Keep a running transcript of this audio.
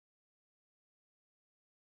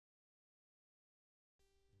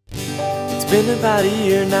been about a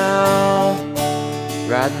year now,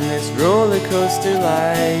 riding this roller coaster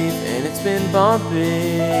life, and it's been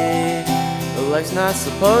bumpy. But life's not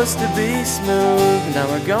supposed to be smooth. Now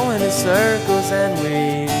we're going in circles and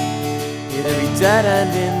we hit every dead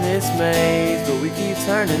end in this maze, but we keep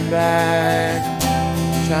turning back,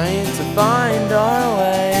 trying to find our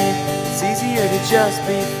way. It's easier to just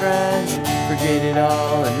be friends, forget it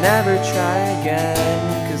all and never try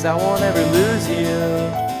again. Cause I won't ever lose you,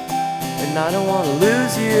 and I don't want to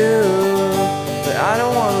lose you, but I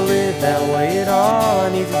don't want to live that way at all. I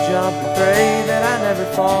need to jump and pray that I never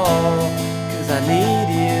fall, cause I need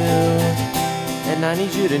you, and I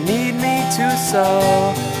need you to need me too. So,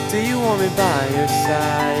 do you want me by your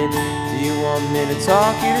side? Do you want me to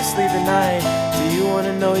talk you to sleep at night? Do you want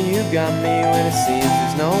to know you got me when it seems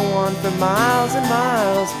there's no one for miles and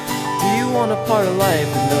miles? Do you want a part of life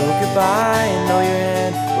with no goodbye, and know your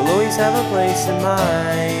hand will always have a place in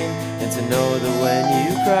mine, and to know that when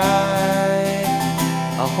you cry,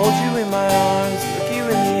 I'll hold you in my arms, look you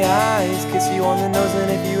in the eyes, kiss you on the nose, and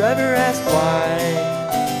if you ever ask why,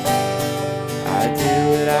 I do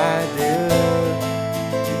what I do,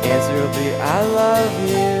 the answer will be I love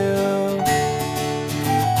you.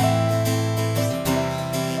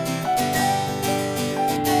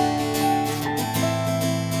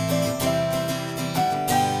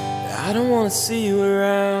 I don't wanna see you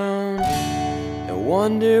around and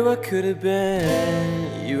wonder what could have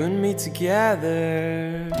been. You and me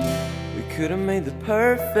together, we could have made the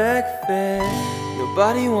perfect fit.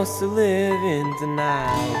 Nobody wants to live in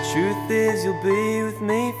denial. Truth is, you'll be with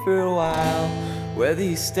me for a while, whether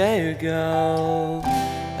you stay or go.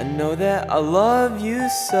 I know that I love you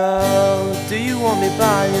so. Do you want me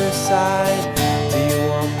by your side? Do you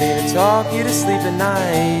want me to talk you to sleep at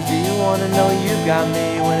night? Do you want to know you got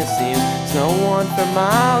me when it seems there's no one for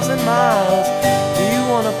miles and miles? Do you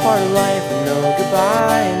want a part of life with no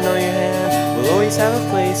goodbye, and know your hand will always have a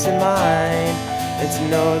place in mine, and to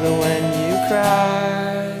know that when you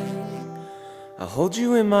cry, I'll hold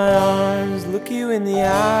you in my arms, look you in the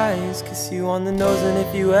eyes, kiss you on the nose, and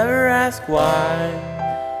if you ever ask why,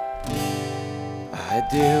 I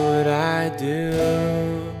do what I do,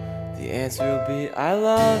 the answer will be I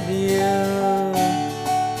love you.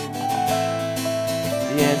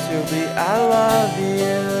 The answer will be I love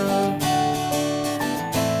you.